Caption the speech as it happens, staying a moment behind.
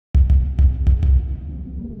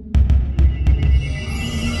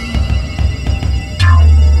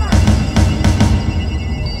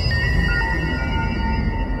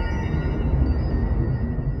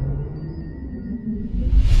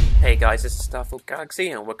guys, this is Starfall Galaxy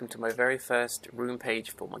and welcome to my very first Rune page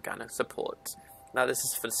for Morgana Support. Now this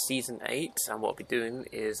is for Season 8 and what I'll be doing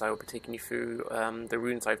is I will be taking you through the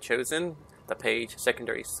runes I've chosen, the page,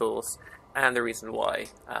 secondary source, and the reason why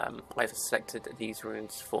I've selected these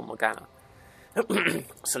runes for Morgana.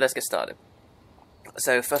 So let's get started.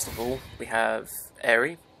 So first of all, we have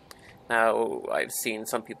Airy. Now I've seen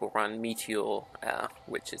some people run Meteor,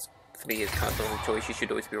 which is, for me, is kind of the wrong choice. You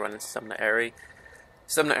should always be running Summoner Airy.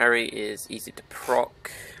 Summoner Airy is easy to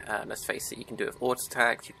proc. Let's face it, you can do it with auto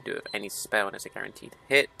attacks, you can do it with any spell and it's a guaranteed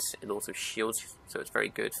hit. It also shields, so it's very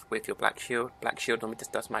good with your Black Shield. Black Shield normally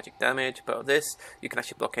just does magic damage, but with this, you can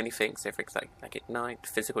actually block anything, so for example, like Ignite,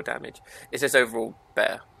 physical damage. It's just overall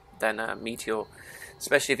better than Meteor,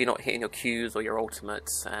 especially if you're not hitting your Qs or your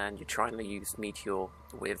ultimates and you're trying to use Meteor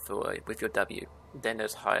with your W. Then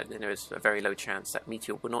there's a very low chance that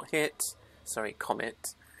Meteor will not hit,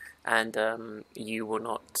 Comet, and you will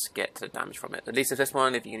not get the damage from it. At least with this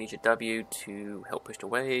one, if you use your W to help push the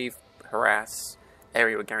wave, harass,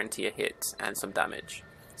 Airy will guarantee a hit and some damage.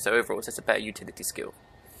 So overall, it's just a better utility skill.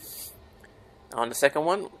 On the second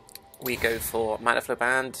one, we go for Mana Flow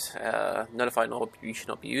Band. Nullified Orb you should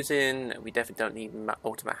not be using. We definitely don't need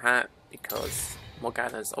Ultimate Hat because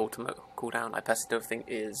Morgana's ultimate cooldown I personally don't think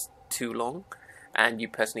is too long. And you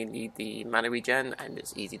personally need the mana regen, and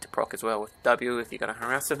it's easy to proc as well with W. If you're going to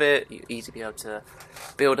harass with it, you easily be able to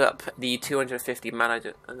build up the 250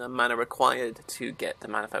 mana required to get the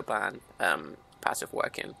Mana Flow Band passive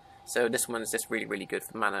working. So this one is just really good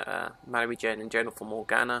for mana regen in general for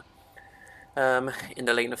Morgana in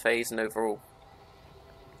the laner phase and overall.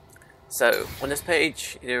 So on this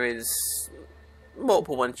page there is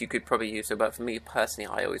multiple ones you could probably use, but for me personally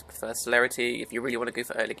I always prefer Celerity. If you really want to go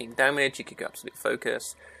for early game damage, you could go Absolute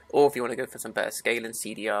Focus, or if you want to go for some better scaling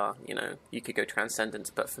CDR, you could go Transcendence,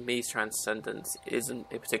 but for me Transcendence isn't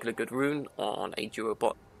a particularly good rune on a duo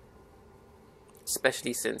bot,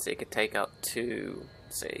 especially since it could take up to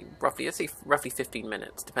roughly 15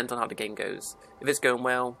 minutes, depends on how the game goes. If it's going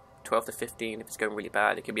well, 12 to 15, if it's going really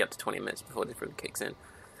bad it could be up to 20 minutes before the rune kicks in.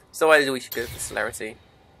 So I always should go for Celerity.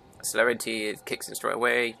 Celerity, it kicks in straight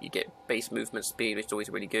away, you get base movement speed, which is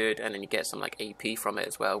always really good, and then you get some like AP from it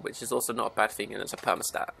as well, which is also not a bad thing, and it's a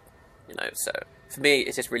permastat, so for me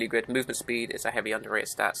it's just really good. Movement speed is a heavy underrated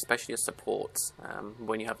stat, especially as supports,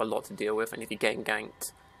 when you have a lot to deal with and if you're getting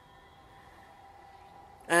ganked.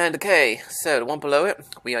 And okay, so the one below it,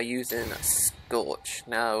 we are using Scorch.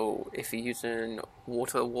 Now if you're using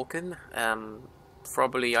Water Walking,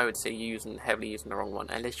 probably I would say you're heavily using the wrong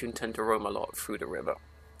one, unless you intend to roam a lot through the river.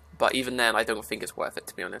 But even then, I don't think it's worth it,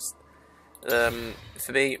 to be honest.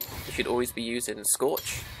 For me, you should always be using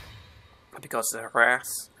Scorch, because the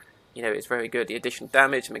harass, it's very good. The additional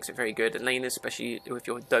damage makes it very good in lane, especially with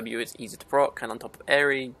your W, it's easy to proc, and on top of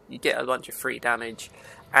Airy, you get a bunch of free damage,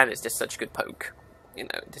 and it's just such a good poke.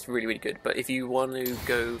 Just really good. But if you want to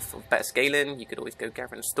go for better scaling, you could always go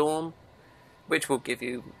Gathering Storm, which will give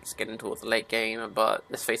you scaling towards the late game, but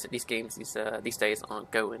let's face it, these games these days aren't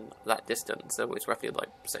going that distance, so it's roughly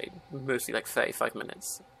mostly 35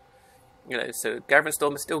 minutes. So Gathering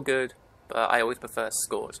Storm is still good, but I always prefer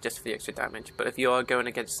Scorch just for the extra damage. But if you are going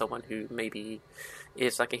against someone who maybe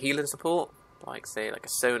is like a healing support, like a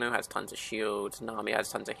Sono has tons of shields, Nami has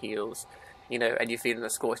tons of heals, and you're feeling the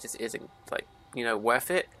Scorch just isn't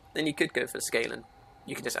worth it, then you could go for scaling.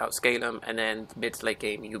 You can just outscale them, and then mid to late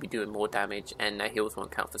game you'll be doing more damage and their heals won't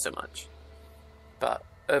count for so much. But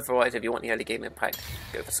otherwise, if you want the early game impact,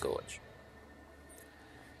 go for Scorch.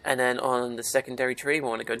 And then on the secondary tree, we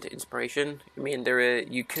want to go into Inspiration. I mean,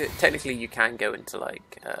 you can go into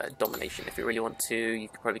Domination if you really want to. You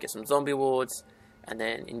could probably get some Zombie Wards, and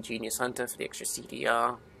then Ingenious Hunter for the extra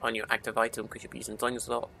CDR on your active item because you'll be using Zonia's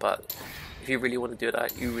a lot. But if you really want to do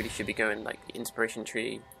that, you really should be going the Inspiration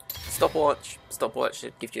tree. Stopwatch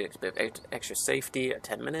it gives you a bit of extra safety at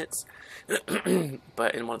 10 minutes,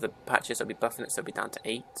 but in one of the patches I'll be buffing it, so it'll be down to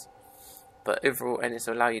 8. But overall, and this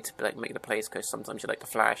will allow you to make the plays, because sometimes you like to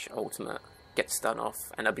flash, ultimate, get stun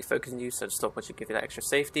off, and I'll be focusing you, so the stopwatch will give you that extra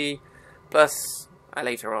safety. Plus,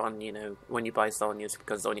 later on, when you buy Zonia's,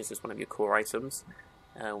 because Zonia's is one of your core items,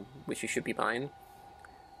 which you should be buying,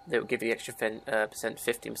 they will give you the extra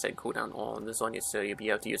 15% cooldown on the Zonia's, so you'll be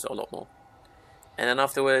able to use it a lot more. And then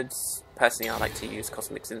afterwards, personally I like to use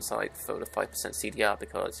Cosmic's Insight for the 5% CDR,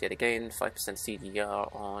 because yet again, 5%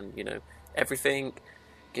 CDR on, everything,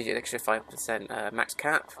 gives you an extra 5% max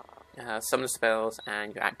cap, some of the spells,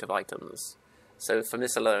 and your active items. So from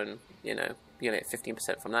this alone, you get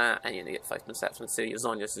 15% from that, and you get 5% from the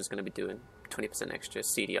Zonia's is going to be doing 20% extra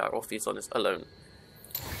CDR off these Zonia's alone.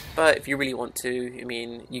 But if you really want to, I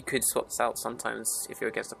mean, you could swap this out sometimes if you're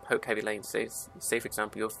against a poke heavy lane. Say for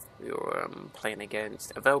example, you're playing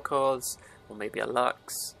against a Vel'Koz or maybe a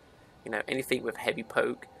Lux, you know, anything with heavy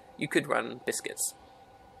poke. You could run Biscuits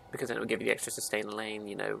because then it will give you the extra sustain lane,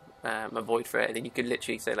 you know, avoid threat, and then you could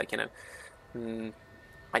literally say like, you know,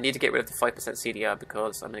 I need to get rid of the 5% CDR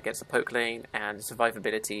because I'm against a poke lane, and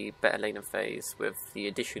survivability, better lane and phase with the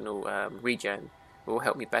additional regen will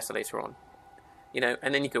help me better later on. You know,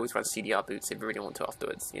 and then you can always run CDR boots if you really want to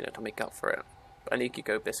afterwards, you know, to make up for it. But I think you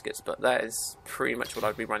could go Biscuits, but that is pretty much what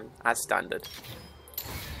I'd be running as standard.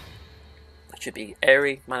 It should be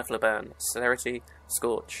Airy, Mana Flow Burn, Celerity,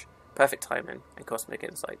 Scorch, Perfect Timing, and Cosmic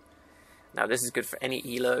Insight. Now this is good for any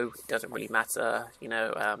elo, it doesn't really matter, you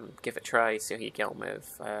know, give it a try, see how you get on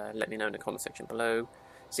with, let me know in the comment section below.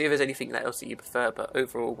 See if there's anything else that you prefer, but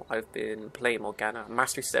overall I've been playing Morgana,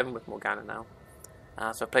 Mastery 7 with Morgana now.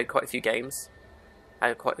 So I've played quite a few games. I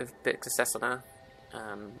had quite a bit of success on her,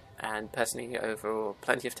 and personally, overall,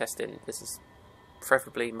 plenty of testing. This is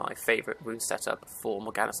preferably my favourite rune setup for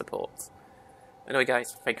Morgana support. Anyway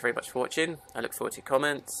guys, thank you very much for watching, I look forward to your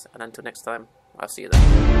comments, and until next time, I'll see you then.